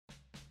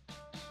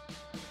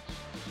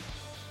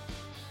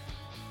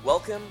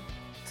Welcome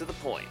to The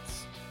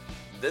Points.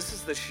 This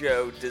is the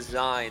show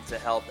designed to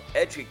help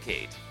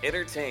educate,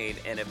 entertain,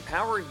 and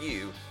empower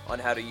you on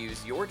how to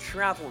use your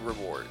travel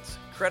rewards,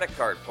 credit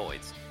card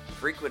points,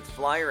 frequent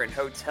flyer and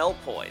hotel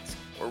points,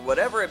 or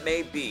whatever it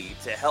may be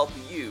to help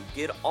you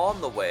get on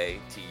the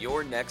way to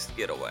your next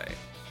getaway.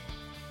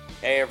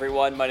 Hey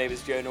everyone, my name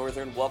is Joe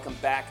Northern. Welcome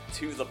back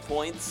to The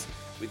Points.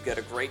 We've got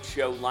a great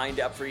show lined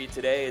up for you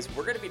today as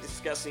we're going to be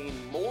discussing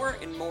more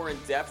and more in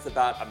depth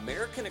about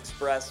American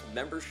Express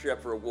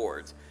membership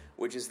rewards,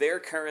 which is their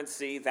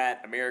currency that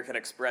American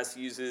Express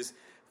uses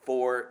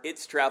for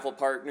its travel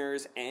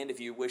partners. And if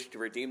you wish to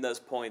redeem those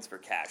points for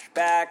cash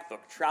back,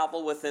 book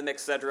travel with them,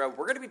 etc.,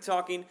 we're going to be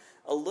talking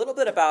a little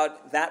bit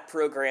about that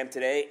program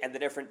today and the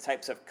different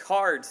types of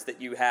cards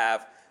that you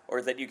have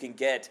or that you can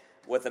get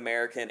with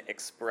American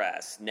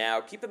Express.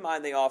 Now, keep in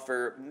mind they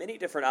offer many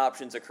different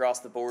options across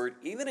the board,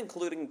 even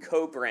including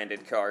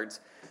co-branded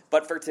cards.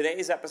 But for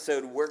today's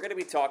episode, we're going to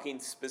be talking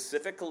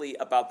specifically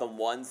about the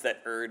ones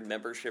that earn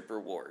membership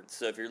rewards.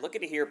 So if you're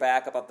looking to hear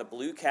back about the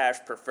Blue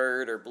Cash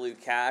Preferred or Blue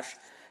Cash,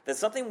 that's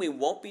something we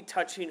won't be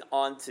touching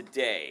on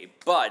today,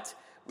 but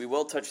we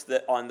will touch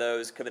on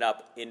those coming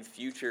up in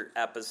future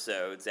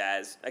episodes.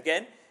 As,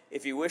 again,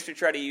 if you wish to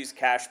try to use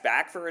cash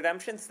back for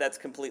redemptions, that's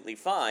completely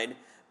fine.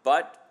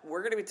 But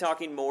we're going to be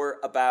talking more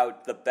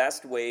about the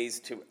best ways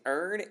to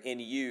earn and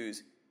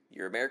use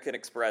your American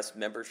Express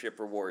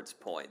membership rewards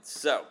points.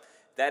 So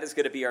that is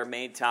going to be our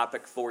main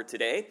topic for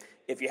today.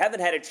 If you haven't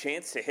had a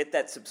chance to hit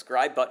that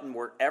subscribe button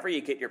wherever you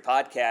get your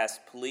podcast,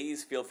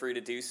 please feel free to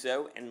do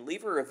so and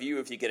leave a review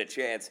if you get a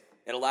chance.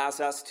 It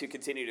allows us to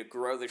continue to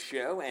grow the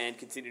show and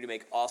continue to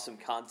make awesome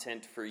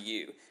content for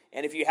you.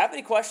 And if you have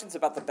any questions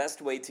about the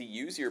best way to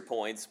use your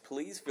points,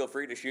 please feel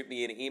free to shoot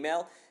me an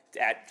email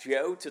at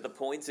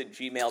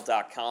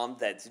joetothepoints@gmail.com.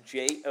 That's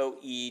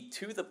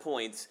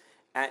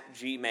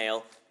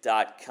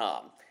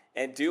joetothepoints@gmail.com.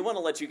 And do want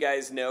to let you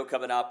guys know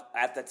coming up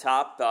at the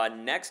top,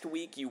 next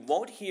week you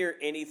won't hear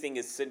anything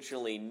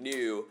essentially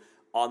new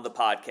on the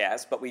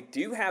podcast, but we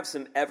do have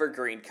some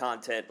evergreen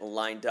content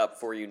lined up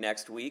for you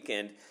next week,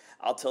 and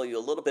I'll tell you a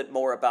little bit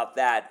more about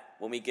that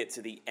when we get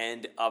to the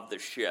end of the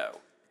show.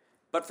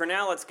 But for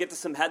now, let's get to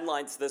some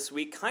headlines this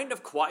week. Kind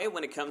of quiet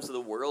when it comes to the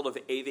world of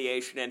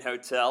aviation and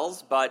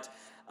hotels, but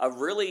a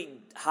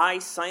really high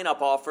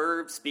sign-up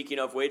offer, speaking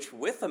of which,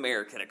 with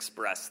American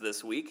Express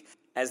this week,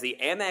 as the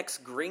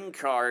Amex Green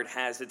Card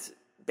has its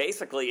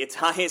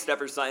highest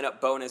ever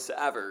sign-up bonus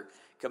ever,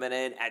 coming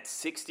in at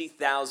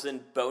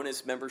 60,000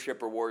 bonus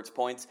membership rewards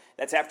points.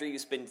 That's after you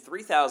spend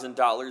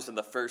 $3,000 in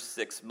the first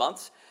 6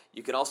 months.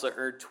 You can also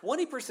earn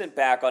 20%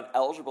 back on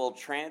eligible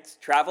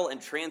travel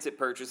and transit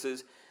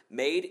purchases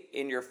made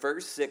in your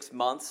first 6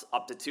 months,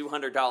 up to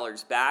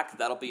 $200 back.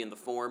 That'll be in the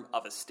form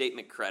of a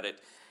statement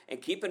credit.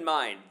 And keep in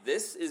mind,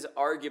 this is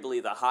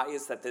arguably the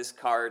highest that this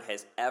card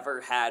has ever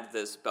had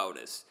this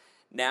bonus.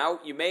 Now,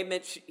 you may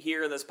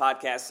hear in this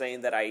podcast saying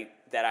that I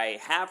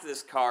have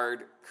this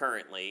card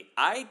currently.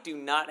 I do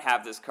not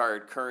have this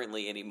card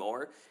currently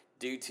anymore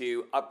due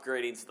to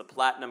upgrading to the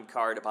Platinum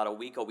card about a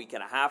week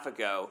and a half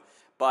ago.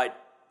 But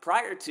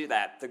prior to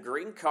that, the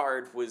Green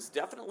Card was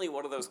definitely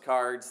one of those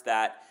cards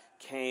that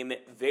came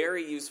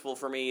very useful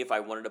for me if I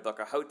wanted to book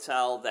a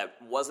hotel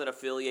that wasn't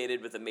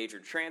affiliated with a major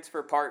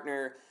transfer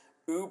partner.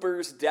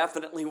 Ubers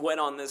definitely went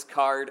on this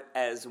card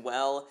as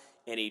well.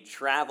 Any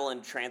travel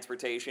and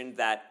transportation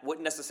that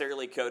wouldn't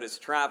necessarily code as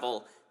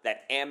travel,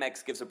 that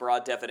Amex gives a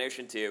broad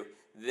definition to,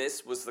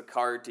 this was the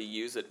card to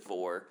use it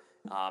for.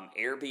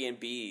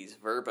 Airbnbs,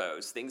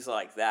 Verbos, things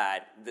like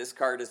that. This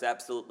card is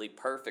absolutely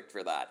perfect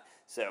for that.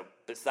 So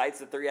besides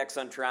the 3X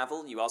on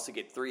travel, you also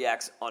get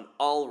 3X on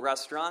all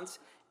restaurants.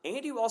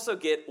 And you also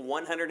get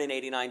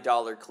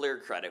 $189 Clear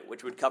credit,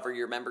 which would cover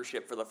your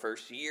membership for the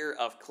first year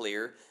of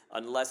Clear,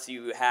 unless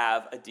you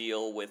have a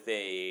deal with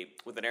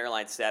an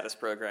airline status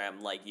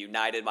program like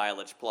United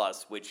Mileage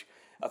Plus, which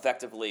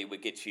effectively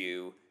would get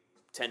you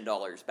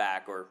 $10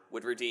 back or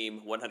would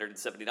redeem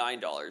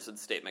 $179 in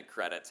statement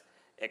credit,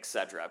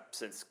 etc.,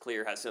 since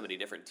Clear has so many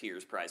different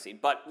tiers pricing.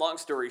 But long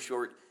story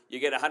short, you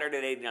get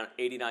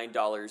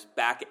 $189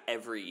 back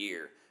every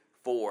year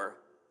for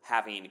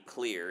having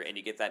Clear, and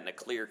you get that in a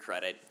Clear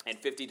credit, and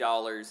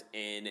 $50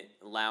 in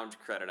lounge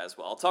credit as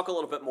well. I'll talk a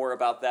little bit more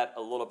about that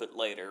a little bit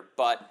later,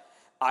 but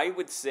I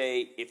would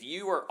say if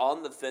you are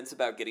on the fence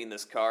about getting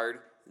this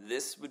card,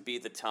 this would be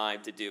the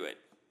time to do it.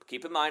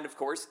 Keep in mind, of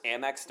course,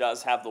 Amex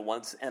does have the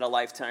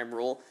once-in-a-lifetime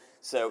rule,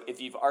 so if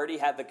you've already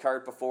had the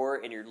card before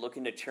and you're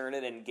looking to churn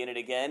it and get it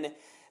again,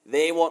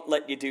 they won't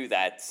let you do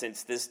that,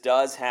 since this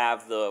does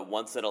have the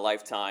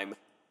once-in-a-lifetime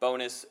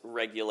bonus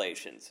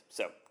regulations.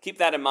 So keep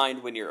that in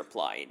mind when you're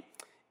applying.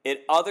 In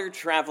other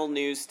travel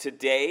news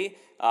today,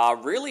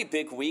 really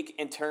big week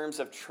in terms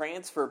of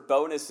transfer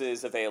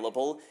bonuses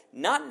available.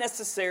 Not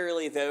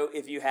necessarily, though,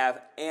 if you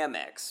have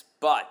Amex,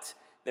 but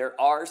there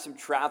are some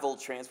travel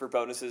transfer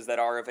bonuses that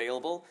are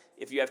available.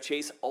 If you have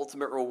Chase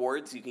Ultimate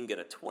Rewards, you can get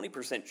a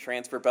 20%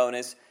 transfer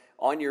bonus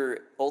on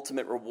your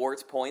Ultimate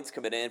Rewards points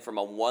coming in from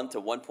a 1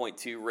 to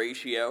 1.2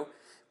 ratio.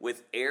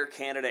 with Air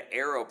Canada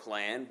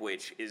Aeroplan,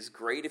 which is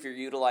great if you're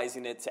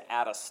utilizing it to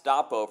add a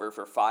stopover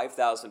for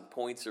 5,000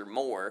 points or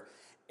more.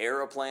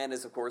 Aeroplan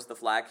is, of course, the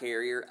flag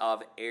carrier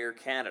of Air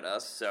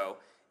Canada, so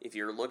if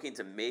you're looking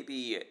to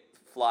maybe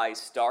fly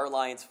Star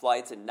Alliance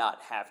flights and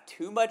not have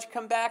too much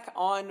come back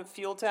on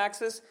fuel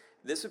taxes,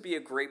 this would be a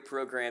great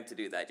program to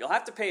do that. You'll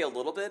have to pay a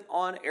little bit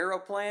on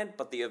Aeroplan,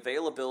 but the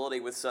availability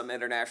with some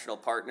international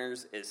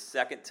partners is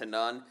second to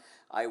none.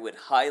 I would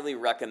highly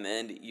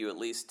recommend you at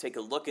least take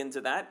a look into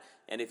that,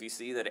 and if you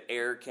see that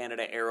Air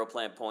Canada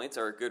Aeroplan points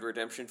are a good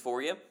redemption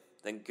for you,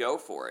 then go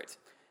for it.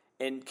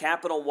 In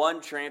Capital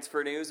One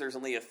transfer news, there's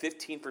only a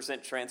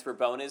 15% transfer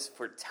bonus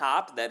for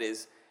TAP, that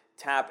is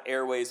TAP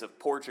Airways of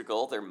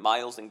Portugal, their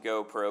Miles and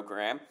Go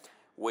program,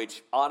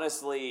 which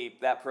honestly,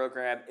 that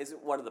program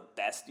isn't one of the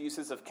best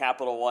uses of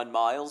Capital One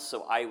miles,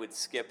 so I would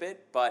skip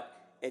it. But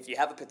if you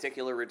have a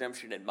particular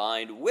redemption in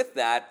mind with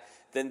that,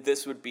 then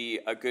this would be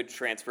a good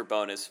transfer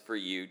bonus for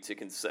you to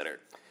consider.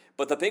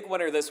 But the big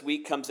winner this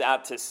week comes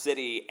out to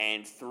Citi,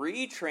 and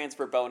 3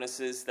 transfer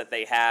bonuses that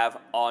they have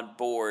on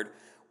board.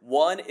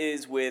 One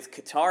is with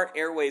Qatar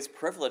Airways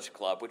Privilege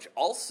Club, which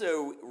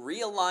also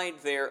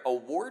realigned their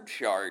award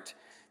chart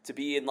to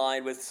be in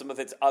line with some of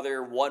its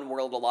other One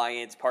World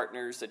Alliance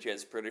partners, such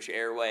as British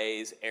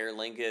Airways, Aer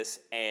Lingus,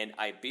 and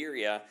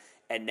Iberia,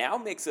 and now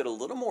makes it a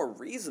little more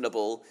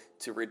reasonable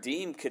to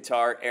redeem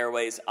Qatar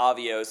Airways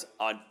Avios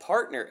on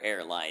partner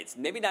airlines.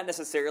 Maybe not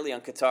necessarily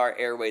on Qatar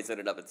Airways in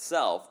and of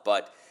itself,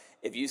 but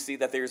if you see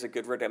that there's a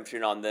good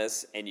redemption on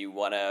this and you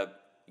want to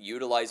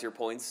utilize your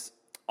points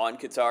on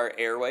Qatar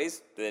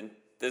Airways, then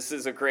this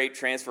is a great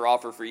transfer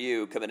offer for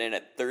you, coming in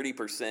at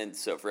 30%.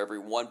 So for every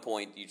 1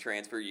 point you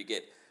transfer, you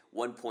get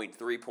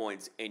 1.3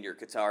 points in your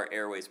Qatar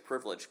Airways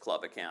Privilege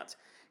Club account.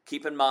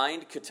 Keep in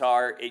mind,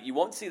 Qatar, you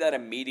won't see that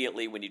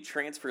immediately when you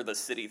transfer the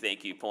Citi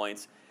thank you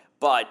points,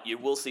 but you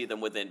will see them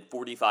within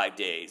 45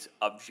 days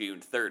of June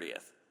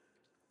 30th.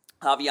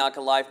 Avianca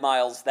Live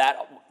Miles,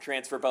 that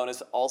transfer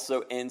bonus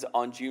also ends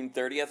on June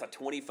 30th, a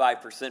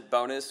 25%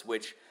 bonus,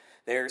 which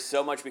there's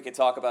so much we could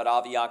talk about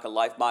Avianca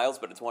Life Miles,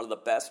 but it's one of the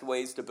best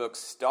ways to book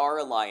Star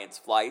Alliance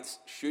flights,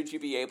 should you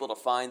be able to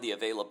find the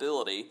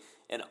availability.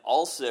 And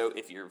also,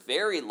 if you're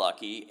very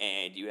lucky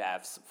and you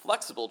have some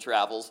flexible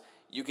travels,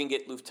 you can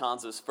get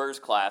Lufthansa's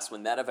first class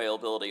when that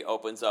availability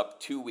opens up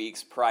 2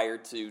 weeks prior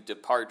to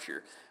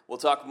departure. We'll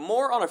talk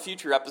more on a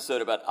future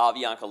episode about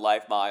Avianca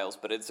Life Miles,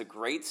 but it's a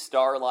great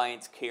Star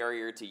Alliance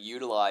carrier to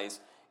utilize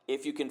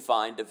if you can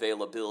find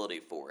availability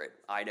for it.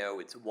 I know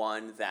it's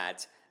one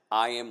that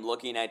I am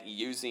looking at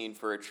using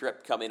for a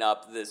trip coming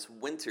up this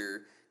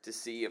winter to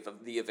see if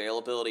the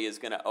availability is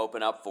going to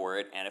open up for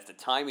it, and if the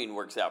timing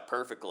works out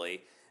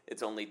perfectly,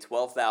 it's only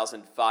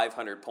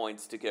 12,500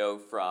 points to go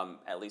from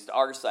at least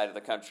our side of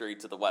the country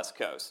to the West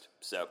Coast.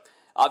 So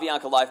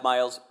Avianca Life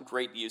Miles,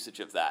 great usage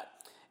of that.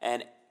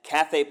 And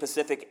Cathay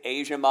Pacific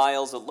Asia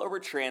Miles, a lower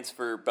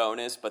transfer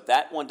bonus, but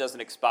that one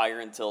doesn't expire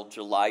until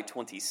July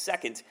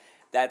 22nd.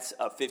 That's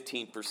a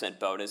 15%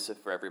 bonus. So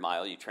for every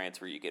mile you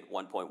transfer, you get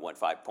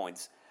 1.15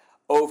 points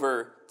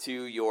over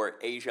to your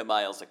Asia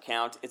Miles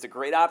account. It's a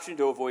great option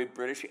to avoid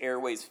British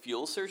Airways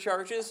fuel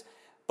surcharges,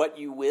 but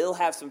you will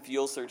have some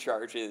fuel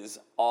surcharges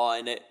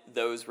on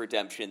those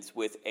redemptions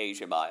with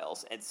Asia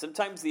Miles. And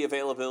sometimes the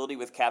availability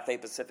with Cathay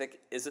Pacific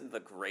isn't the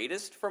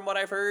greatest from what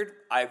I've heard.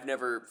 I've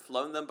never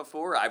flown them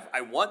before.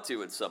 I want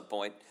to at some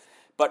point.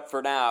 But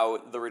for now,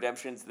 the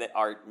redemptions that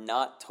are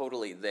not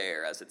totally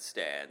there as it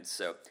stands.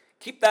 So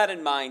keep that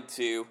in mind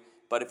too.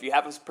 But if you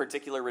have a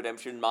particular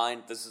redemption in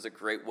mind, this is a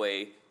great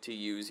way to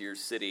use your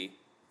Citi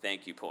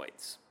thank you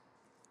points.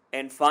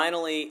 And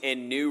finally,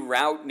 in new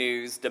route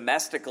news,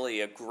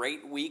 domestically, a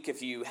great week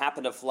if you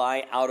happen to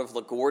fly out of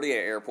LaGuardia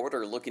Airport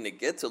or looking to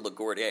get to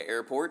LaGuardia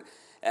Airport,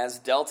 as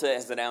Delta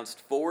has announced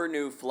 4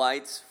 new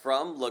flights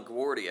from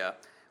LaGuardia,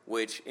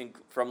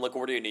 from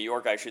LaGuardia, New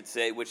York, I should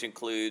say, which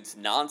includes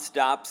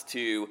nonstops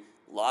to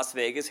Las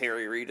Vegas,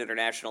 Harry Reid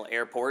International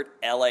Airport,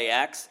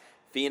 LAX,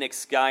 Phoenix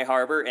Sky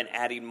Harbor, and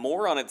adding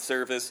more on its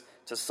service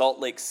to Salt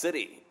Lake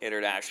City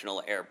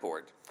International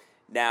Airport.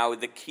 Now,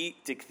 the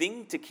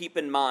thing to keep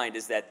in mind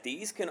is that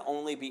these can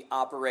only be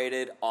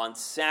operated on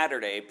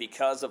Saturday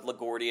because of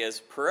LaGuardia's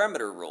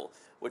perimeter rule,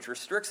 which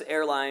restricts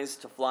airlines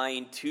to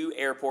flying to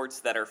airports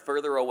that are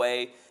further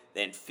away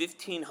than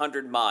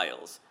 1,500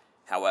 miles.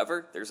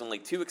 However, there's only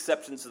 2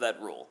 exceptions to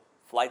that rule.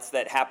 Flights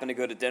that happen to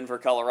go to Denver,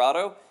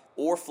 Colorado,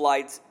 or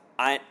flights,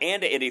 and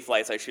any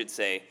flights, I should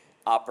say,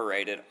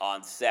 operated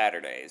on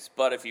Saturdays.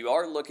 But if you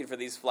are looking for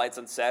these flights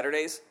on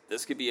Saturdays,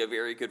 this could be a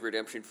very good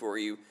redemption for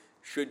you,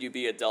 should you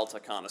be a Delta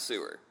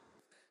connoisseur.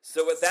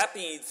 So with that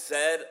being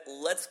said,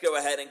 let's go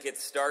ahead and get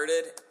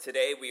started.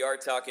 Today we are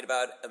talking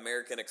about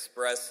American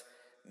Express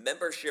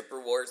membership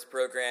rewards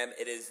program.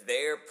 It is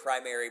their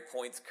primary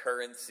points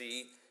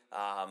currency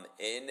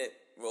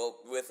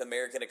with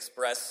American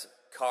Express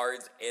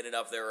cards in and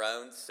of their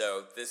own.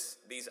 So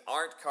these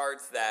aren't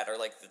cards that are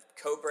like the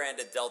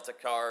co-branded Delta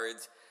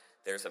cards.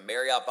 There's a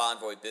Marriott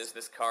Bonvoy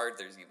business card.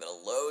 There's even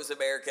a Lowe's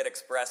American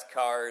Express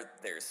card.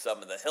 There's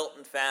some of the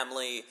Hilton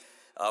family.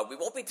 We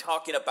won't be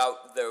talking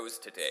about those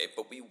today,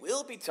 but we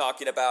will be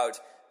talking about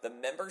the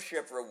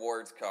membership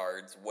rewards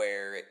cards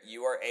where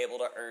you are able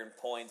to earn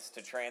points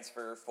to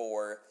transfer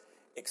for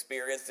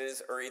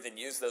experiences or even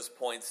use those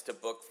points to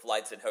book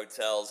flights and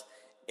hotels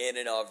in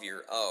and of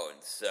your own.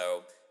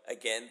 So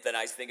again, the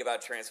nice thing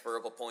about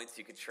transferable points,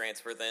 you can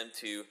transfer them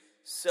to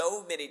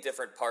so many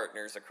different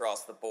partners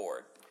across the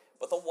board.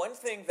 But the one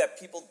thing that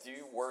people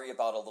do worry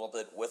about a little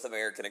bit with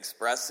American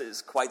Express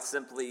is quite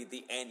simply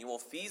the annual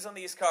fees on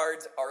these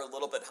cards are a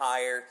little bit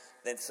higher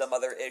than some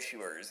other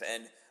issuers.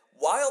 And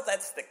while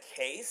that's the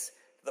case,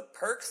 the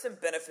perks and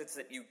benefits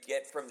that you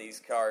get from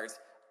these cards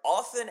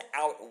often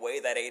outweigh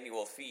that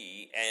annual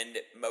fee, and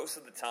most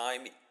of the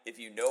time, if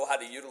you know how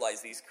to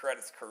utilize these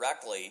credits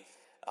correctly,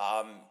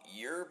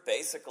 you're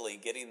basically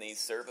getting these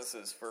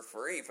services for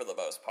free for the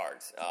most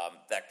part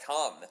that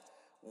come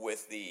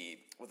with the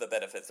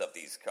benefits of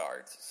these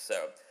cards.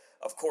 So,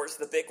 of course,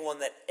 the big one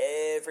that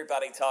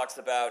everybody talks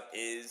about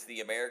is the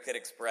American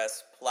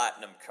Express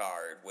Platinum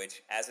Card,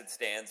 which, as it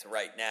stands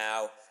right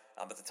now,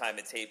 at the time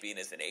of taping,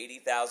 is an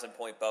 80,000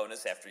 point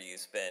bonus after you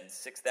spend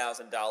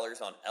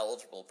 $6,000 on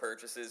eligible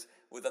purchases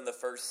within the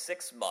first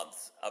 6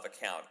 months of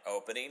account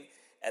opening.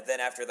 And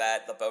then after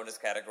that, the bonus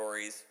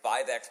categories,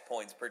 5x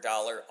points per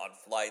dollar on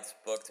flights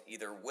booked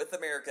either with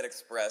American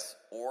Express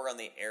or on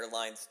the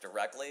airlines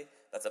directly.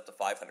 That's up to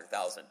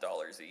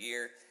 $500,000 a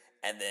year.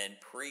 And then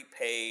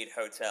prepaid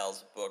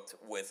hotels booked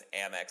with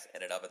Amex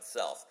in and of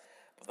itself.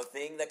 But the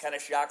thing that kind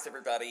of shocks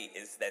everybody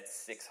is that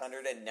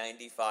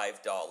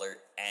 $695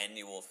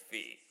 annual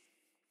fee.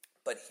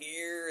 But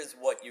here is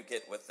what you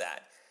get with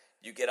that.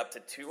 You get up to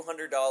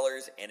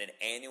 $200 in an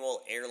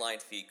annual airline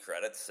fee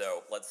credit.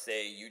 So let's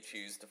say you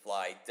choose to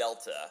fly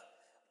Delta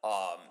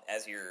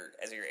as your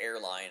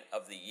airline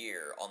of the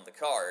year on the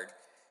card.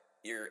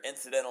 Your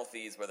incidental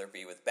fees, whether it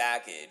be with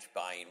baggage,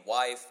 buying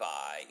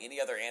Wi-Fi, any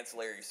other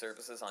ancillary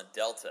services on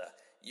Delta,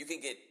 you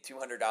can get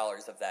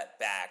 $200 of that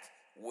back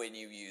when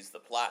you use the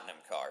Platinum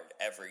Card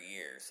every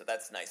year. So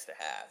that's nice to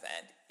have.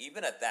 And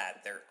even at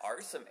that, there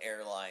are some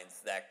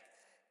airlines that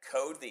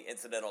code the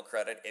incidental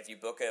credit. If you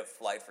book a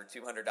flight for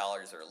 $200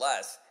 or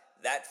less,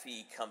 that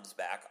fee comes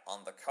back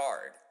on the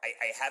card.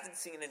 I haven't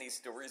seen any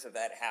stories of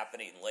that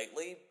happening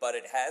lately, but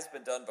it has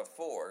been done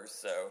before.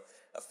 So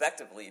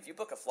effectively, if you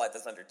book a flight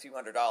that's under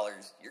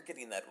 $200, you're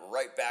getting that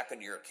right back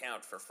on your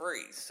account for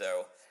free.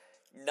 So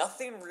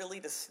nothing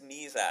really to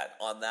sneeze at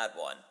on that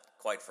one,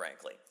 quite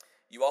frankly.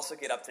 You also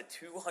get up to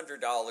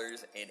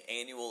 $200 in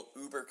annual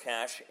Uber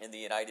Cash in the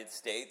United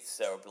States.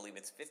 So I believe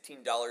it's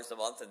 $15 a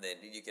month, and then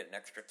you get an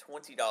extra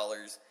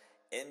 $20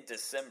 in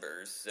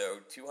December. So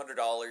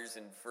 $200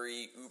 in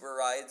free Uber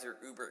rides or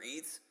Uber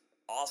Eats.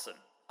 Awesome.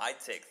 I'd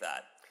take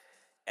that.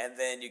 And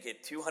then you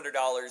get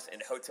 $200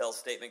 in hotel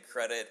statement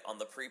credit on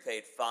the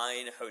prepaid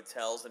Fine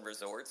Hotels and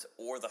Resorts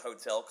or the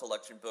hotel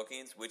collection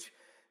bookings, which,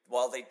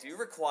 while they do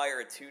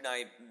require a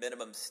 2-night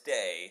minimum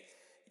stay,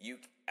 you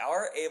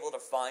are able to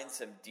find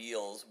some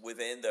deals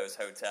within those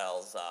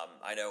hotels.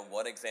 I know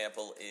one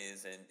example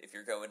is if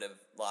you're going to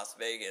Las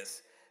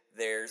Vegas,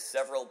 there's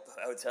several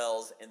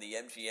hotels in the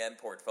MGM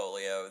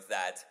portfolio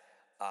that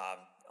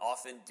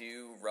often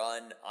do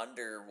run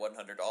under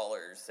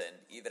 $100, and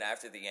even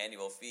after the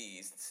annual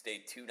fees,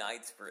 stay 2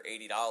 nights for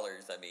 $80.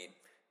 I mean,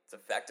 it's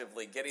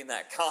effectively getting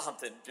that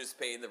comp and just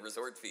paying the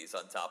resort fees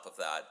on top of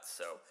that.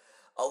 So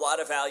a lot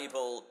of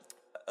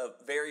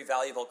very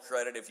valuable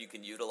credit if you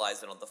can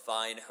utilize it on the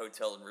Fine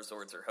Hotel and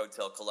Resorts or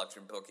hotel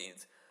collection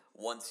bookings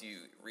once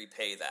you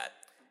repay that.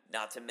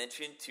 Not to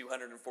mention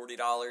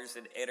 $240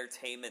 in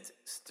entertainment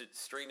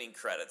streaming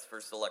credits for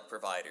select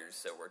providers.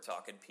 So we're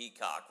talking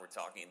Peacock, we're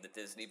talking the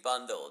Disney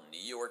Bundle, New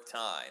York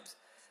Times,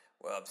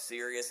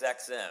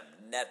 SiriusXM,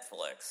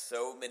 Netflix,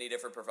 so many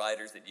different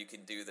providers that you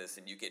can do this,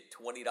 and you get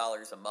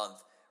 $20 a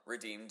month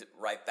redeemed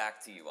right back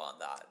to you on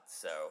that.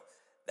 So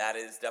that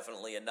is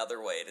definitely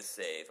another way to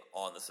save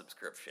on the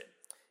subscription.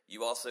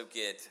 You also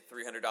get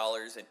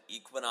 $300 in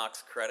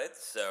Equinox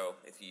credits. So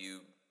if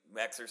you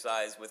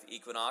exercise with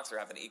Equinox or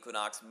have an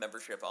Equinox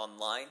membership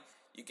online,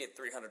 you get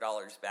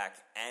 $300 back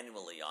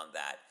annually on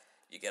that.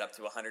 You get up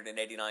to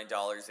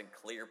 $189 in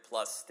Clear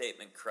Plus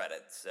statement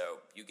credit, so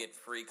you get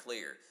free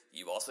Clear.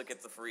 You also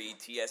get the free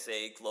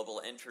TSA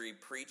Global Entry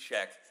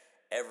pre-check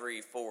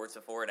every 4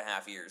 to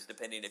 4.5 years,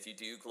 depending if you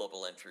do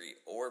Global Entry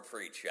or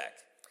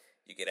pre-check.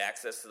 You get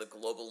access to the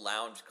Global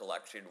Lounge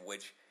Collection,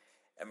 which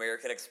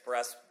American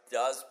Express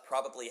does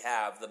probably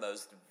have the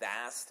most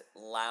vast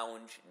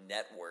lounge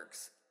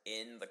networks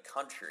in the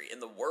country, in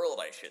the world,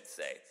 I should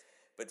say,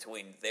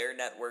 between their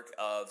network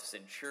of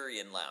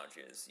Centurion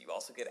lounges. You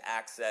also get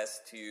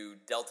access to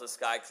Delta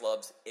Sky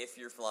Clubs if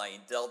you're flying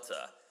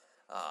Delta.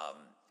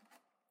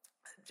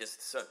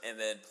 And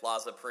then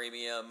Plaza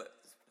Premium,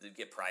 you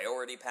get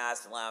Priority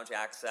Pass lounge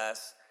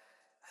access.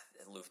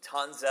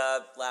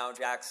 Lufthansa lounge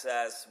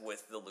access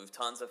with the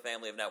Lufthansa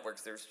family of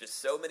networks. There's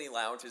just so many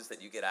lounges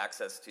that you get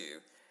access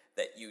to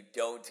that you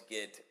don't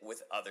get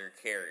with other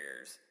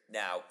carriers.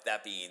 Now,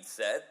 that being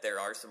said, there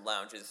are some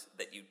lounges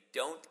that you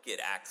don't get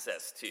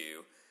access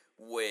to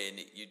when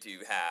you do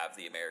have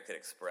the American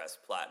Express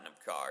Platinum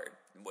card,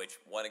 which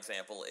one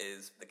example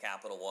is the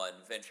Capital One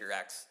Venture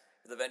X.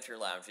 The Venture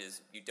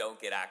Lounges you don't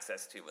get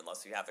access to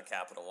unless you have a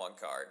Capital One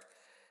card.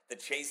 The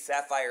Chase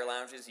Sapphire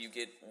Lounges, you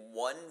get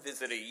one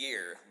visit a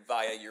year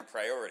via your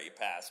Priority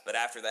Pass, but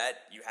after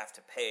that, you have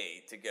to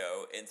pay to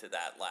go into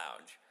that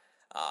lounge.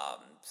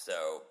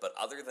 But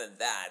other than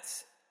that,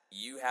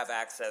 you have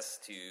access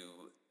to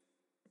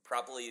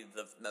probably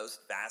the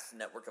most vast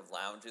network of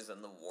lounges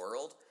in the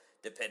world.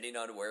 Depending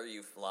on where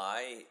you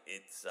fly,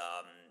 it's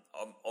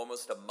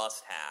almost a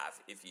must-have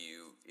if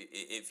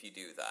you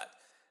do that.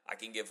 I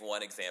can give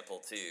one example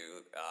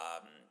too.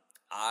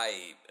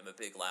 I am a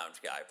big lounge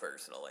guy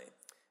personally.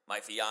 My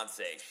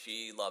fiance,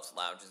 she loves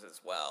lounges as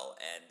well,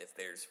 and if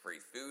there's free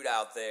food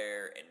out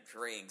there and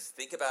drinks,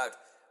 think about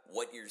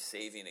what you're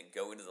saving and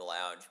going to the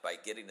lounge by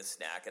getting a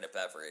snack and a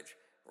beverage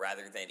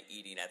rather than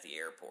eating at the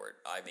airport.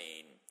 I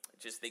mean,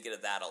 just thinking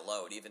of that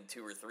alone, even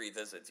 2 or 3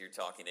 visits, you're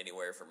talking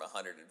anywhere from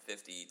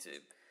 $150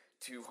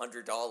 to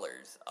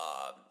 $200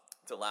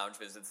 to lounge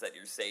visits that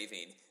you're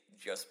saving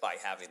just by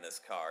having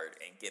this card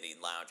and getting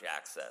lounge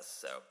access.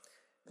 So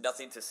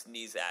nothing to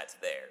sneeze at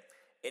there.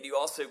 And you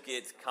also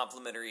get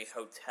complimentary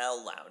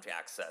hotel lounge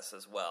access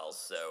as well.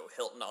 So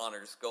Hilton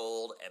Honors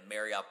Gold and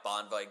Marriott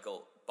Bonvoy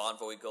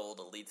Gold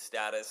Elite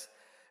status.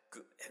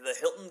 The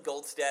Hilton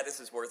Gold status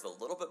is worth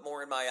a little bit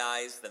more in my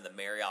eyes than the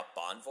Marriott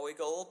Bonvoy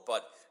Gold,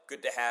 but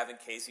good to have in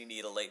case you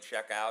need a late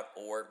checkout,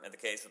 or in the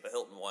case of the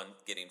Hilton one,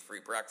 getting free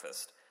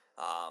breakfast.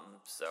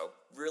 So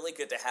really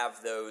good to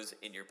have those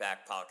in your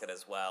back pocket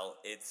as well.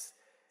 It's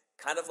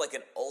kind of like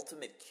an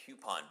ultimate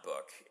coupon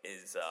book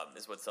is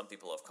what some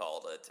people have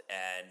called it,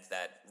 and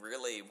that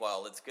really,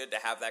 while it's good to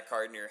have that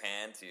card in your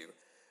hand to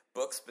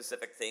book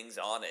specific things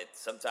on it,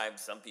 sometimes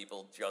some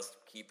people just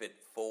keep it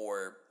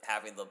for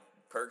having the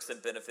perks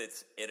and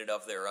benefits in and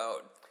of their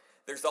own.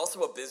 There's also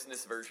a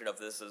business version of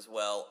this as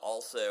well,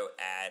 also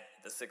at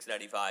the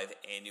 $695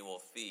 annual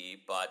fee,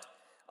 but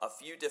a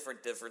few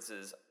different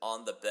differences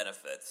on the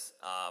benefits.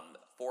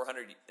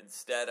 $400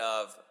 instead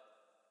of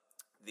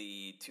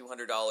the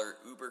 $200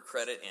 Uber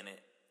credit and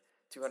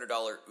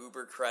 $200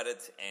 Uber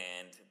credit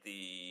and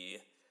the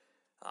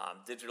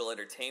digital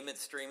entertainment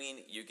streaming,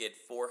 you get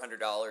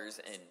 $400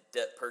 in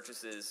debt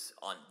purchases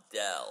on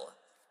Dell.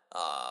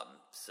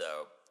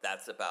 So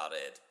that's about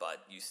it,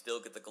 but you still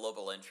get the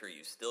global entry,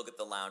 you still get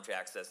the lounge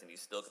access, and you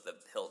still get the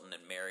Hilton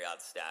and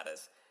Marriott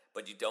status,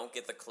 but you don't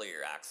get the Clear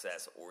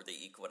access or the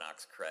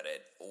Equinox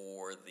credit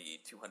or the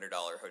 $200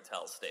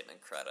 hotel statement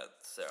credit.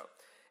 So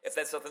if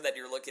that's something that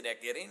you're looking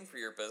at getting for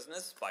your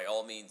business, by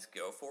all means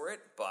go for it,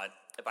 but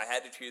if I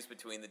had to choose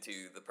between the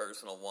two, the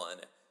personal one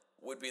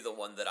would be the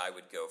one that I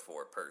would go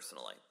for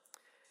personally.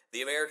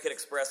 The American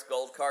Express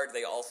Gold Card,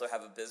 they also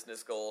have a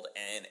business gold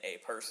and a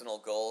personal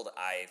gold.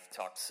 I've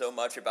talked so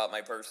much about my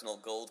personal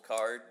gold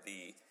card,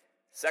 the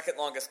second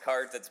longest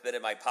card that's been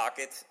in my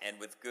pocket, and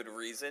with good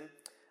reason.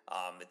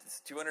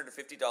 It's a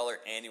 $250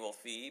 annual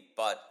fee,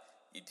 but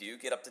you do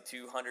get up to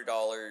 $200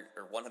 or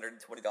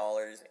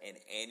 $120 in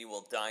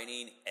annual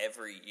dining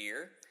every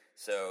year.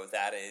 So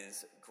that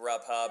is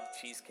Grubhub,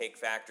 Cheesecake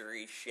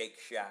Factory, Shake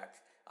Shack.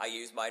 I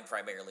use mine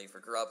primarily for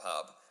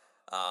Grubhub.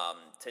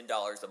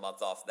 $10 a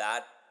month off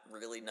that.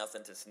 Really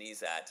nothing to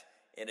sneeze at.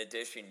 In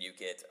addition, you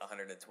get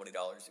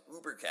 $120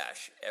 Uber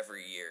Cash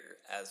every year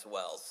as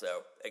well.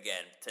 So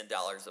again, $10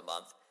 a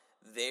month.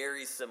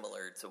 Very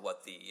similar to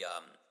what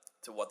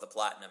the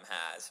Platinum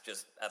has,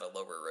 just at a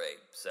lower rate.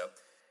 So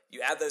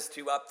you add those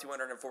two up,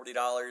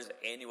 $240,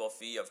 annual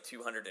fee of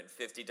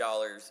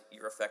 $250,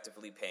 you're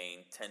effectively paying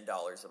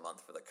 $10 a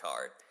month for the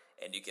card.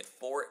 And you get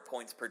 4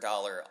 points per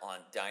dollar on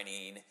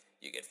dining,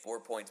 you get 4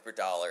 points per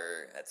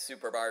dollar at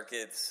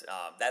supermarkets,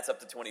 that's up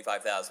to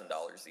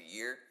 $25,000 a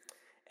year,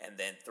 and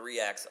then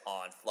 3x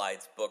on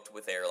flights booked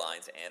with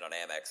airlines and on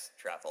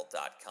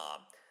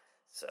AmexTravel.com.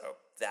 So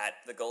that,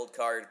 the gold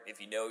card, if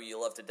you know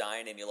you love to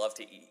dine and you love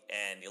to eat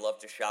and you love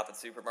to shop at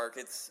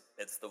supermarkets,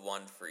 it's the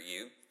one for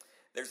you.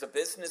 There's a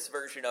business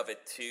version of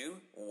it too,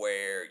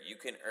 where you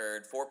can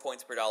earn 4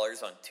 points per dollar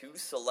on 2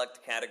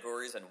 select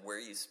categories on where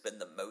you spend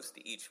the most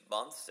each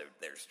month. So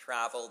there's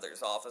travel,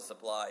 there's office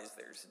supplies,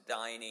 there's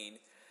dining,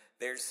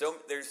 there's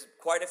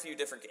quite a few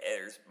different,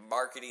 there's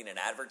marketing and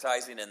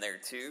advertising in there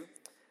too.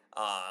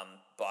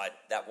 But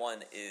that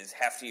one is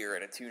heftier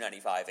at a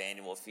 $295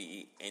 annual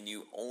fee, and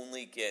you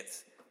only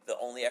get, the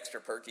only extra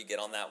perk you get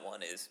on that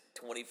one is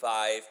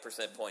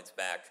 25% points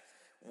back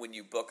when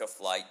you book a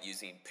flight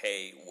using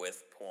pay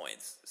with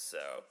points.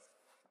 So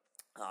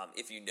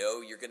if you know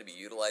you're going to be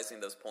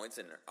utilizing those points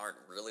and aren't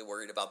really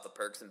worried about the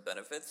perks and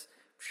benefits,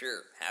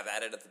 sure, have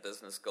at it at the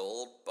business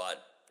gold,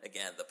 but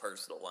again, the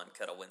personal one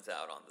kind of wins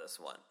out on this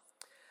one.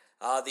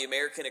 The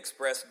American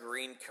Express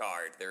Green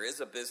Card, there is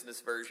a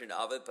business version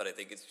of it, but I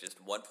think it's just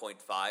 1.5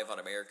 on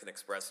American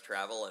Express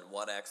Travel and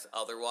 1x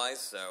otherwise,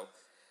 so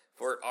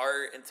for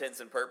our intents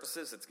and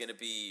purposes, it's going to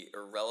be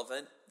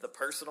irrelevant. The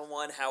personal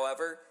one,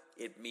 however,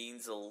 it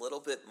means a little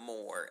bit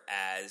more,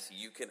 as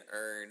you can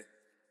earn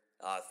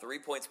 3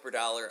 points per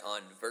dollar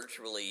on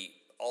virtually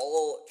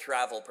all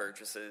travel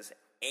purchases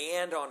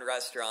and on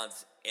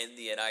restaurants in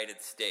the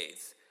United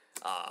States.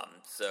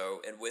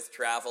 And with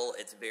travel,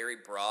 it's very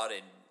broad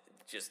and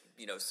just,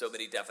 so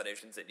many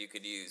definitions that you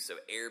could use. So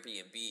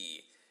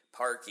Airbnb,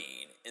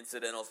 parking,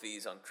 incidental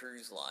fees on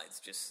cruise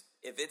lines, just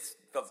if it's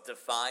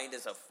defined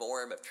as a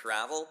form of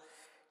travel,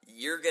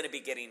 you're going to be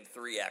getting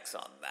 3x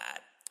on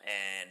that.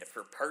 And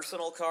for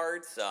personal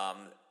cards,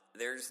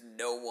 there's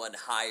no one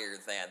higher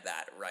than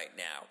that right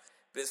now.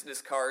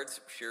 Business cards,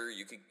 sure,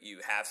 you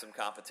have some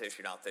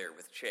competition out there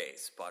with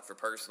Chase, but for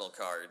personal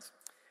cards,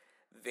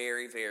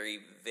 very, very,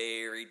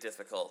 very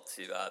difficult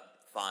to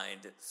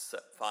find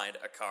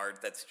a card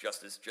that's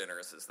just as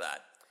generous as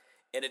that.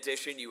 In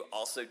addition, you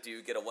also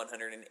do get a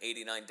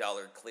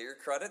 $189 clear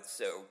credit,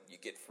 so you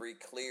get free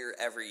clear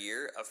every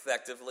year,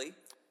 effectively.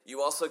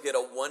 You also get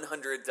a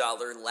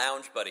 $100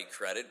 Lounge Buddy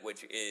credit,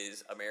 which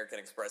is American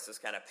Express's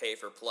kind of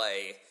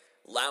pay-for-play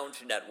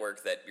lounge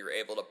network that you're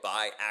able to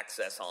buy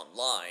access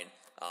online.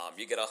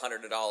 You get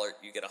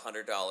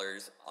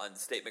 $100 on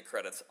statement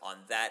credits on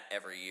that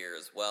every year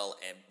as well,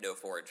 and no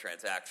foreign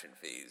transaction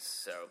fees.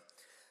 So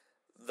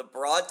the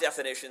broad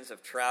definitions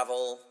of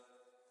travel,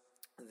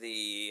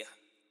 the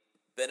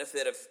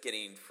benefit of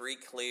getting free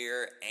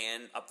clear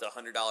and up to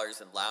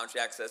 $100 in lounge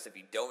access if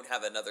you don't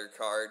have another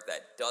card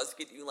that does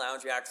get you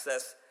lounge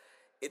access,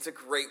 it's a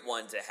great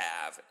one to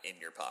have in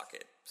your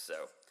pocket.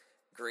 So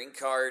Green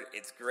Card,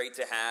 it's great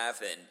to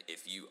have, and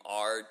if you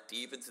are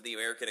deep into the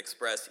American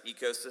Express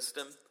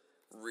ecosystem,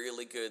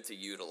 really good to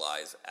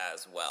utilize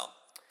as well.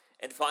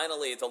 And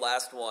finally, the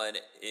last one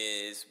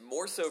is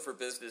more so for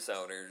business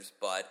owners,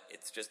 but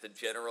it's just a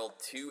general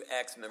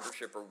 2x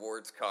membership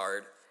rewards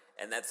card,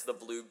 and that's the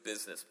Blue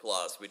Business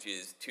Plus, which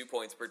is 2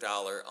 points per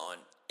dollar on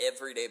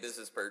everyday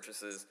business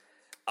purchases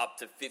up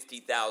to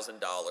 $50,000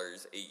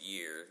 a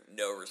year,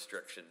 no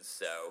restrictions.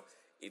 So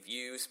if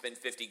you spend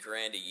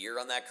 $50,000 a year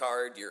on that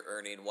card, you're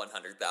earning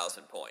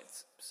 100,000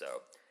 points.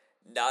 So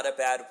not a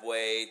bad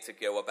way to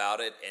go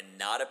about it, and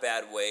not a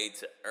bad way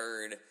to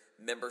earn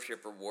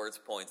membership rewards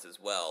points as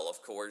well.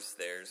 Of course,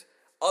 there's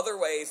other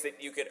ways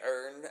that you could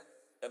earn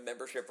a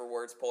membership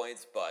rewards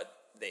points, but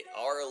they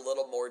are a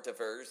little more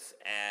diverse,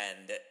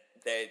 and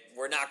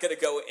we're not going to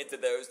go into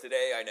those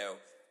today. I know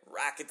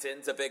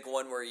Rakuten's a big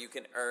one where you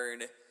can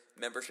earn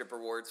membership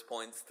rewards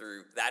points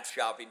through that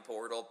shopping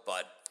portal,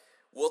 but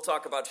we'll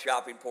talk about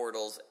shopping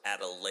portals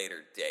at a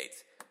later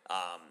date.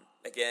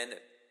 Again,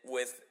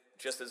 with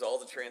just as all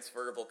the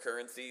transferable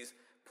currencies,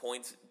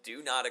 points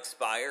do not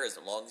expire as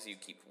long as you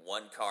keep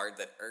one card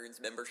that earns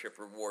membership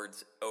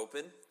rewards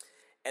open.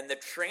 And the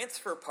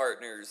transfer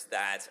partners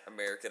that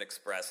American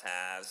Express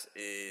has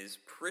is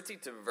pretty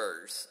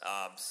diverse.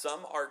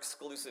 Some are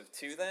exclusive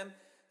to them.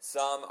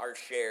 Some are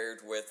shared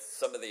with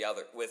some of the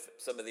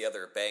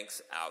other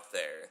banks out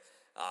there.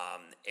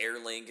 Aer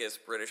Lingus,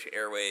 British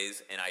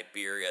Airways, and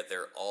Iberia,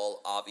 they're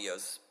all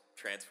Avios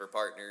transfer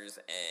partners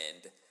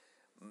and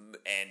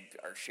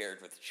are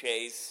shared with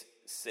Chase,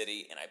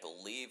 Citi, and I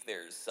believe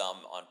there's some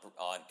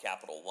on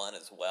Capital One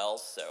as well.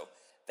 So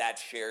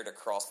that's shared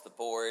across the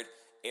board.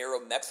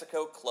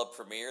 Aeromexico Club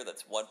Premier,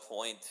 that's 1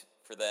 point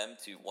for them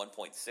to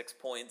 1.6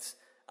 points.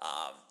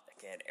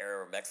 Again,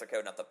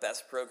 Aeromexico, not the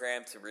best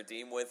program to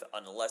redeem with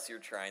unless you're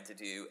trying to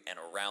do an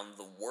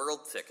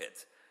around-the-world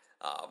ticket,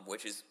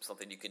 which is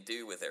something you can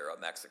do with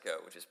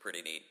Aeromexico, which is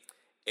pretty neat.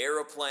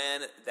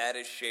 Aeroplan, that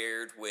is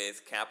shared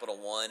with Capital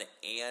One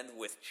and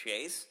with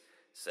Chase.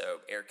 So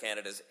Air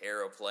Canada's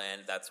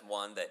Aeroplan, that's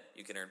one that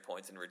you can earn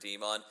points and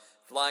redeem on.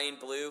 Flying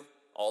Blue,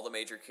 all the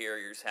major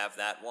carriers have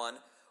that one.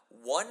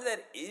 One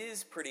that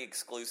is pretty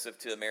exclusive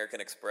to American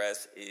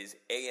Express is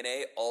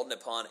ANA, All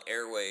Nippon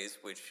Airways,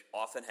 which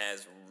often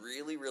has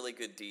really, really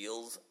good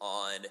deals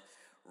on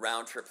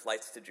round-trip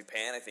flights to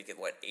Japan. I think at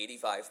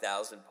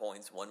 85,000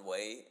 points one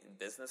way in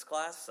business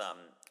class.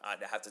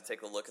 I'd have to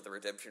take a look at the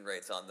redemption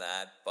rates on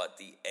that, but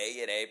the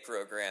ANA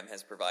program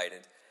has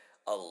provided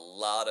a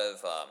lot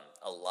of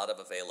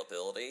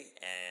availability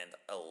and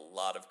a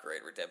lot of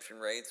great redemption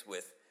rates,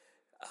 with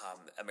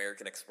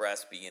American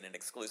Express being an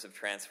exclusive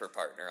transfer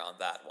partner on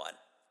that one.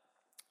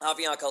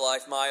 Avianca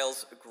Life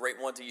Miles, a great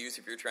one to use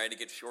if you're trying to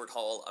get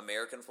short-haul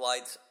American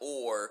flights,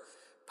 or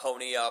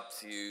pony up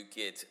to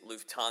get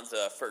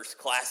Lufthansa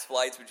first-class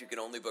flights, which you can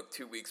only book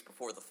 2 weeks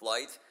before the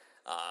flight.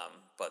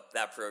 But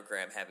that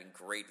program having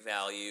great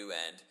value,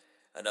 and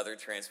another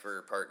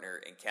transfer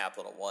partner in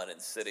Capital One and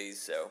Citi,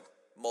 so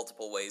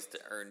multiple ways to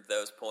earn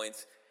those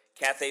points.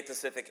 Cathay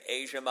Pacific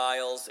Asia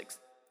Miles,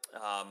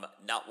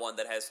 not one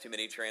that has too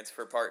many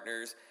transfer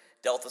partners.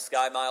 Delta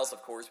Sky Miles,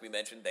 of course, we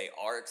mentioned they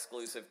are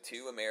exclusive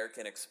to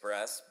American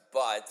Express,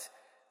 but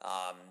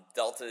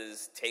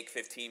Delta's Take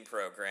 15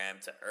 program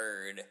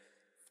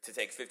to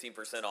take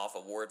 15% off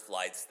award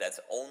flights, that's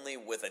only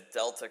with a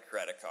Delta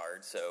credit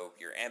card, so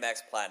your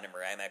Amex Platinum or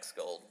Amex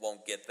Gold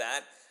won't get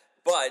that.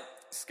 But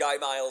Sky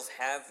Miles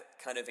have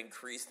kind of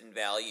increased in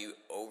value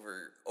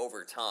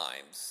over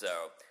time,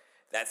 so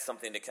that's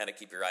something to kind of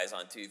keep your eyes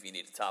on too. If you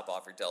need to top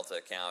off your Delta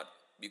account,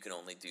 you can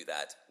only do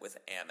that with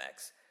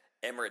Amex.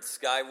 Emirates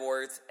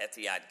Skywards,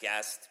 Etihad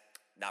Guest,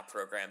 not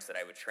programs that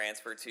I would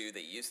transfer to.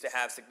 They used to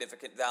have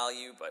significant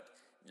value, but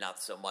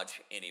not so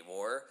much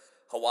anymore.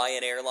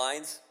 Hawaiian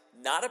Airlines,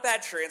 not a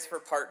bad transfer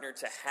partner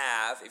to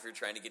have if you're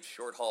trying to get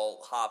short-haul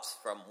hops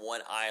from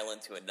one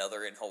island to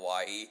another in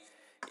Hawaii.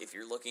 If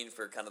you're looking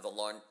for kind of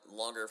the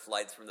longer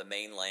flights from the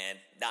mainland,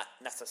 not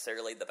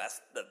necessarily the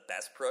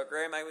best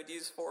program I would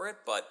use for it,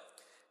 but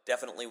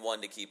definitely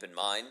one to keep in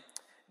mind.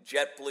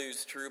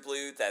 JetBlue's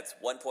TrueBlue, that's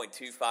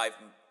 1.25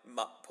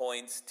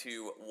 points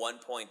to 1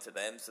 point to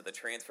them, so the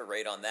transfer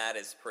rate on that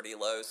is pretty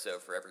low. So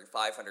for every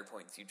 500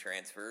 points you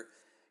transfer,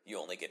 you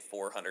only get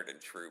 400 in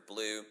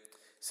TrueBlue.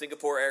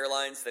 Singapore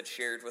Airlines, that's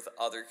shared with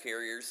other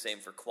carriers, same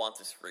for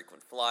Qantas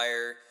Frequent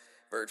Flyer,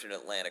 Virgin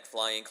Atlantic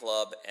Flying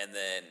Club, and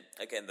then,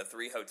 again, the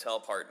 3 hotel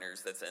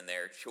partners that's in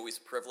there. Choice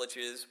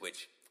Privileges,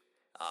 which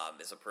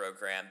is a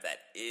program that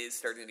is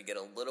starting to get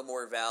a little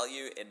more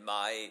value in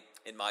my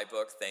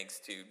book, thanks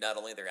to not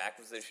only their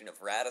acquisition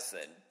of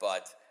Radisson,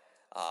 but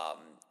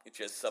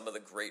just some of the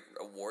great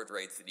award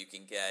rates that you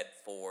can get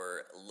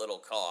for little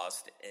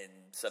cost in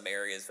some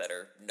areas that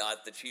are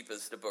not the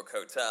cheapest to book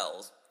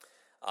hotels.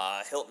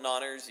 Hilton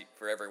Honors,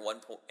 for every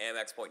 1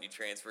 Amex point you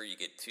transfer, you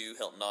get 2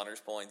 Hilton Honors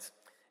points,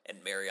 and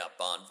Marriott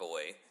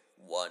Bonvoy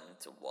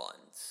 1-to-1.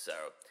 So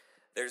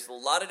there's a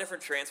lot of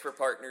different transfer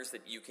partners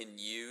that you can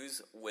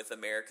use with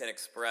American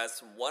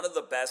Express. One of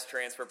the best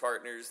transfer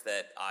partners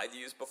that I've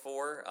used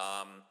before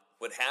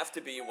would have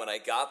to be when I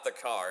got the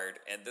card,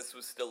 and this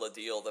was still a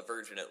deal that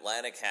Virgin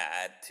Atlantic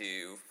had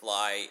to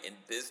fly in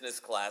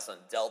business class on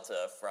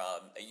Delta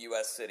from a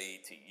U.S. city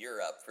to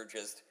Europe for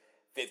just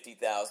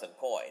 50,000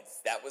 points.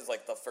 That was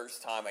like the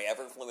first time I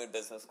ever flew in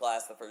business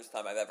class, the first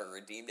time I've ever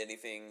redeemed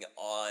anything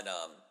on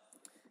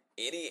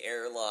any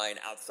airline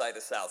outside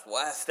of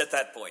Southwest at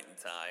that point in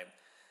time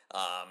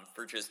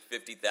for just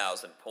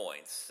 50,000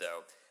 points.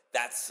 So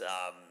that's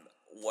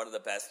one of the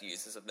best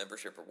uses of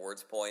membership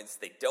rewards points.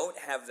 They don't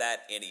have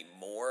that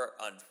anymore,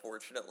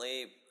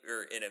 unfortunately,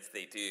 and if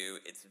they do,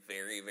 it's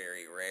very,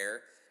 very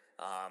rare.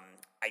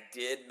 I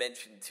did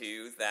mention,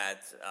 too,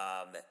 that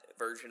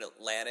Virgin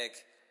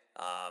Atlantic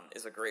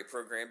is a great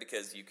program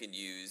because you can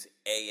use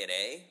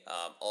ANA,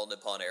 All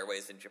Nippon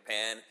Airways in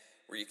Japan,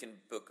 where you can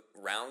book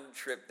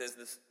round-trip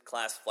business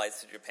class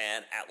flights to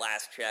Japan at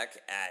last check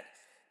at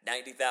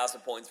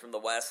 90,000 points from the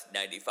West,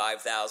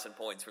 95,000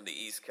 points from the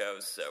East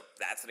Coast, so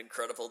that's an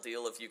incredible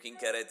deal if you can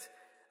get it.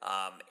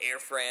 Air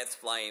France,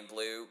 Flying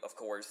Blue, of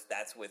course,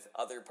 that's with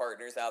other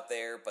partners out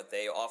there, but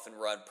they often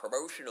run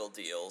promotional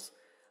deals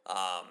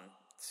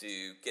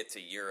to get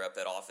to Europe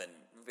at often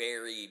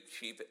very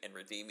cheap and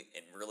redeem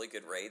in really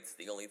good rates.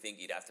 The only thing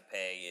you'd have to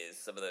pay is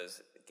some of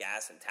those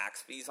gas and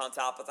tax fees on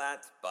top of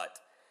that, but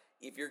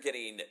if you're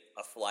getting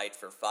a flight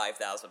for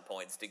 5,000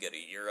 points to go to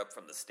Europe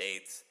from the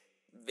States,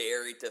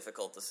 very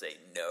difficult to say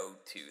no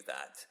to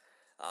that.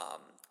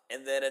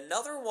 And then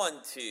another one,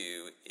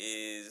 too,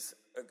 is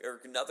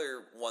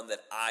another one that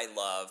I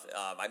love.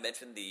 I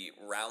mentioned the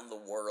Round the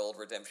World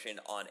redemption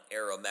on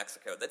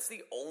Aeromexico. That's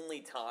the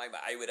only time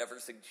I would ever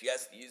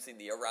suggest using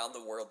the Around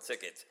the World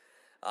ticket.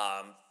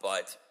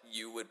 But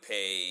you would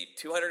pay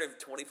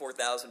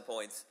 224,000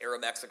 points,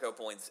 Aeromexico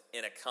points,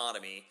 in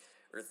economy,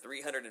 or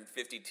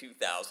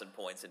 352,000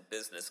 points in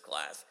business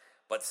class.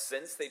 But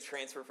since they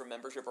transfer from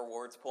membership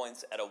rewards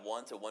points at a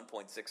 1 to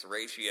 1.6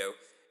 ratio,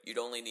 you'd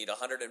only need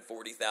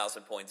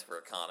 140,000 points for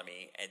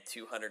economy and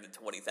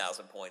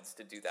 220,000 points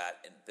to do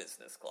that in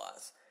business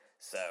class.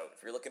 So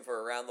if you're looking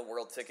for a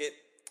round-the-world ticket,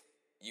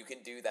 you can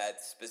do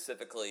that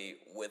specifically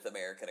with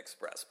American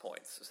Express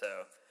points.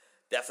 So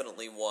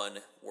definitely one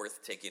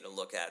worth taking a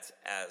look at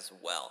as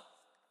well.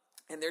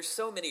 And there's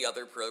so many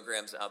other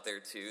programs out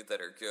there, too,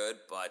 that are good,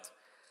 but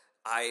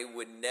I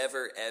would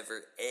never,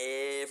 ever,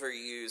 ever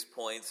use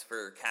points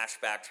for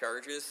cashback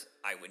charges.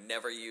 I would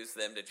never use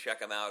them to check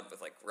them out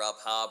with like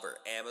Grubhub or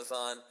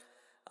Amazon.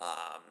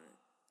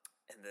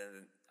 And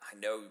then I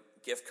know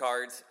gift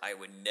cards. I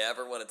would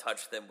never want to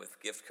touch them with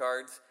gift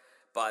cards.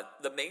 But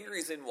the main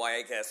reason why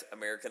I guess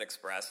American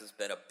Express has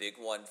been a big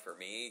one for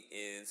me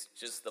is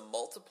just the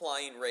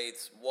multiplying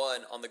rates.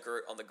 One, on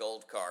the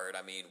gold card.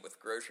 I mean, with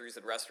groceries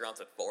and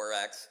restaurants at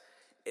 4x,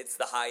 it's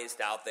the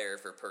highest out there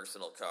for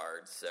personal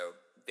cards. So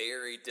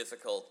very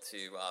difficult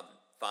to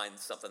find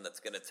something that's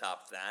going to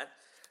top that.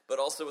 But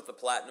also with the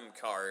Platinum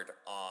card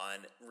on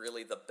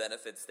really the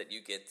benefits that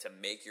you get to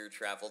make your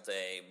travel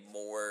day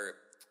more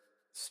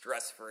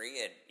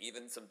stress-free and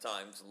even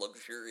sometimes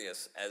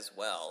luxurious as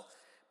well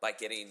by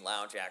getting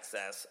lounge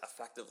access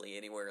effectively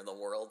anywhere in the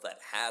world that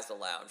has a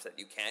lounge that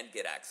you can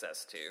get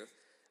access to.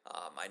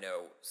 I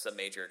know some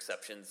major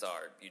exceptions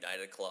are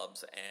United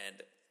Clubs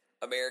and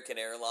American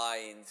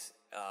Airlines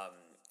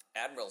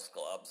Admirals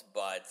Clubs,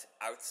 but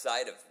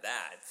outside of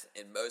that,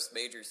 in most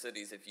major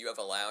cities, if you have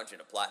a lounge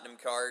and a Platinum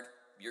card,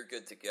 you're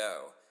good to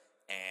go.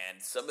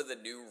 And some of the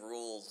new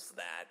rules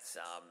that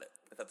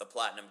the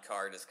Platinum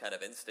card has kind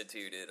of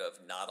instituted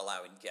of not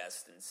allowing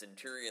guests in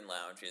Centurion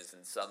lounges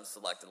and some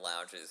selected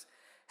lounges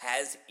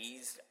has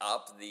eased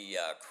up the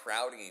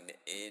crowding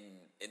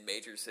in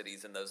major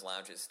cities in those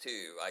lounges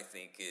too, I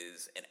think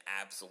is an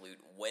absolute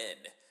win.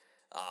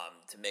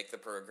 to make the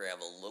program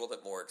a little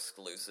bit more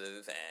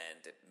exclusive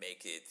and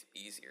make it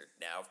easier.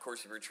 Now, of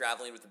course, if you're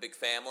traveling with a big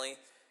family,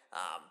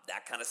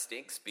 that kind of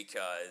stinks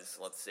because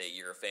let's say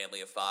you're a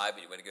family of 5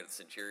 and you want to go to the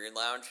Centurion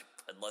Lounge.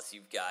 Unless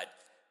you've got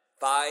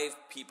 5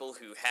 people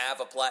who have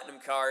a platinum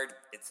card,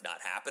 it's not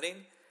happening.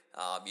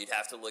 You'd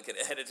have to look at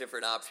a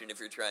different option if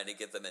you're trying to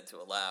get them into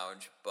a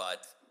lounge.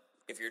 But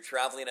if you're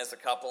traveling as a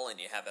couple and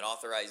you have an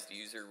authorized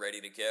user ready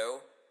to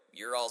go,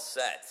 you're all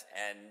set.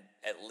 And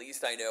at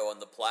least I know on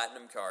the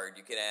platinum card,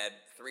 you can add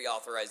 3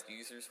 authorized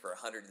users for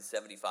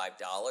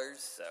 $175.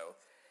 So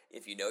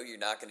if you know you're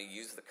not going to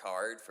use the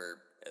card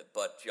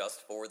but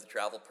just for the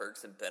travel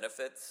perks and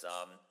benefits,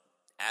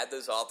 add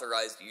those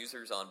authorized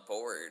users on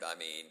board. I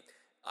mean,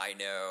 I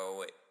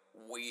know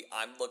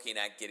I'm looking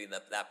at getting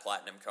that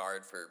platinum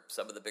card for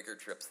some of the bigger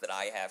trips that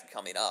I have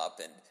coming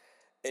up, and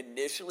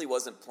initially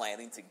wasn't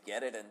planning to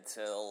get it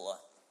until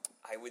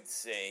I would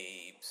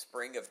say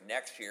spring of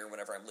next year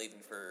whenever Emily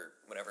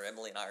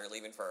and I are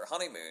leaving for our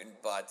honeymoon.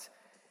 But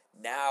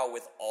now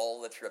with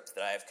all the trips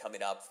that I have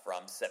coming up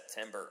from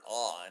September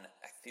on,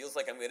 it feels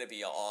like I'm going to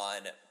be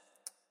on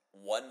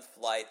one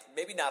flight,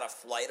 maybe not a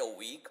flight a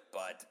week,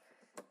 but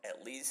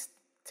at least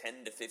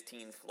 10 to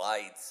 15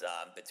 flights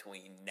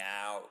between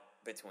now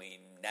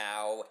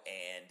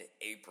and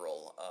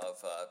April of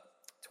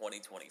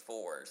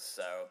 2024.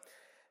 So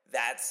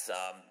that's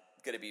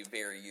going to be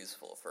very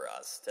useful for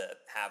us to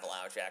have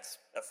LoungeX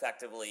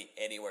effectively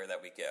anywhere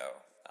that we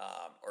go,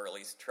 or at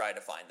least try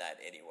to find that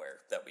anywhere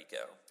that we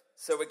go.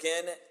 So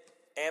again,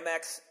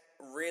 Amex,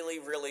 really,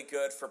 really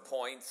good for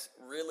points,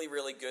 really,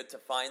 really good to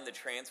find the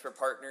transfer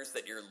partners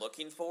that you're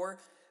looking for,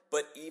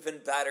 but even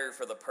better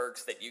for the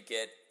perks that you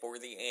get for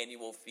the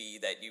annual fee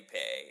that you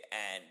pay.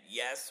 And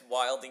yes,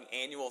 while the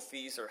annual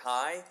fees are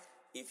high,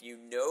 if you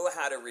know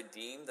how to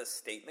redeem the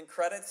statement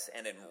credits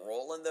and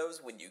enroll in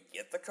those when you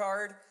get the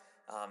card,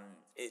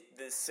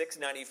 the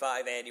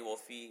 $6.95 annual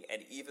fee,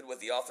 and even with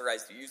the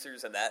authorized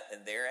users and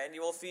their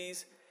annual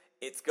fees,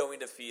 it's going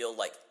to feel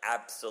like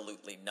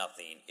absolutely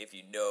nothing if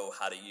you know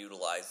how to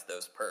utilize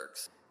those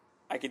perks.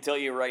 I can tell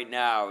you right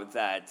now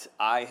that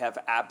I have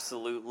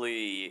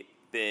absolutely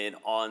been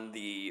on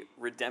the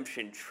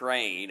redemption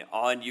train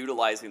on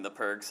utilizing the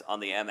perks on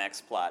the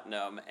Amex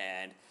Platinum,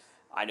 and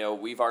I know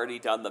we've already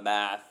done the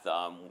math.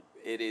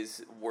 It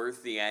is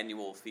worth the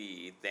annual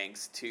fee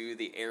thanks to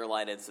the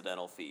airline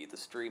incidental fee, the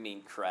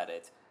streaming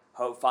credit,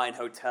 fine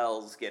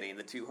hotels getting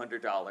the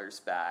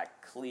 $200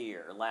 back,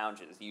 clear,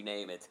 lounges, you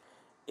name it.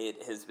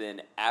 It has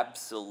been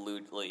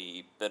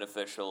absolutely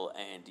beneficial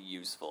and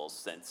useful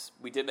since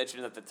we did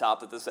mention at the top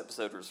that this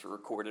episode was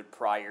recorded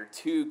prior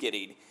to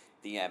getting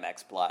the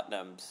Amex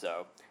Platinum,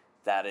 so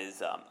that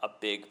is a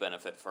big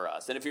benefit for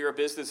us. And if you're a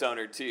business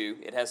owner too,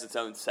 it has its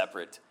own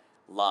separate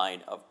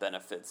line of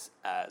benefits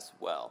as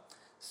well.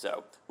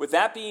 So with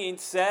that being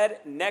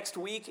said, next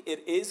week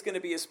it is going to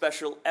be a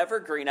special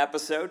evergreen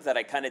episode that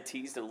I kind of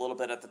teased a little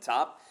bit at the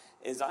top.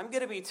 I'm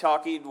going to be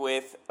talking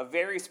with a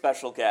very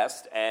special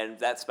guest, and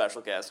that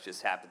special guest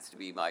just happens to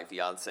be my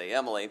fiancée,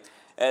 Emily,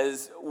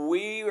 as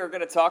we are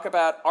going to talk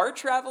about our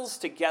travels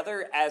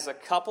together as a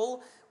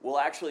couple. We'll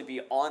actually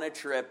be on a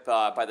trip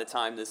by the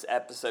time this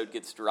episode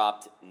gets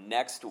dropped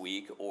next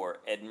week, or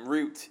en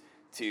route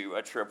to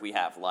a trip we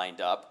have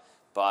lined up.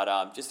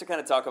 But just to kind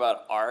of talk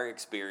about our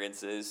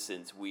experiences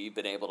since we've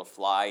been able to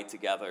fly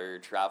together,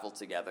 travel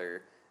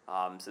together,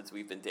 since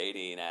we've been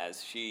dating,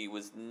 as she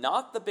was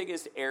not the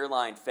biggest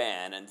airline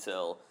fan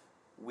until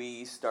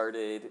we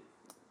started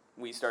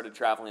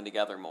traveling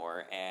together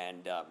more,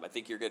 and I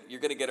think you're going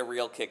to get a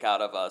real kick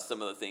out of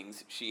some of the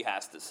things she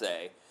has to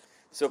say.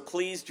 So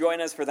please join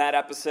us for that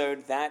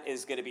episode. That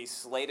is going to be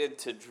slated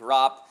to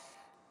drop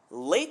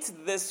late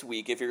this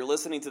week. If you're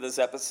listening to this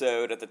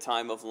episode at the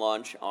time of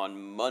launch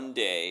on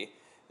Monday,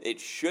 it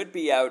should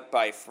be out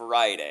by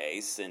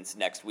Friday, since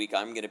next week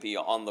I'm going to be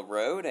on the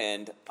road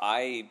and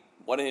I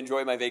want to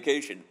enjoy my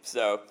vacation.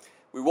 So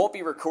we won't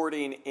be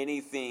recording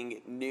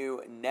anything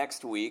new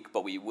next week,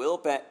 but we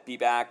will be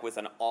back with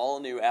an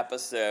all-new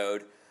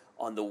episode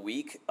on the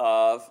week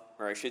of,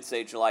 or I should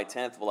say July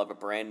 10th, we'll have a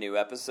brand new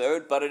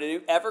episode, but a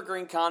new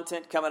evergreen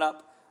content coming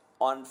up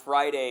on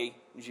Friday,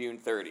 June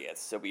 30th.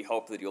 So we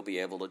hope that you'll be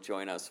able to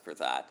join us for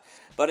that.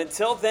 But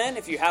until then,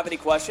 if you have any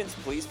questions,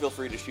 please feel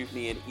free to shoot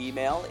me an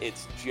email.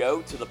 It's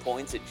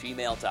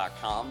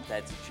joetothepoints@gmail.com.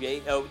 That's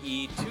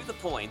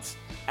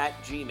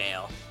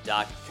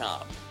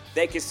JOE@gmail.com.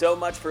 Thank you so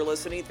much for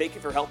listening. Thank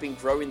you for helping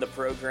growing the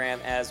program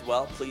as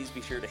well. Please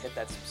be sure to hit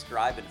that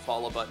subscribe and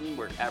follow button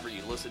wherever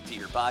you listen to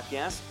your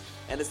podcast.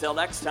 And until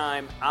next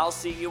time, I'll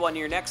see you on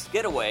your next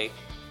getaway.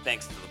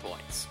 Thanks to the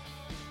points.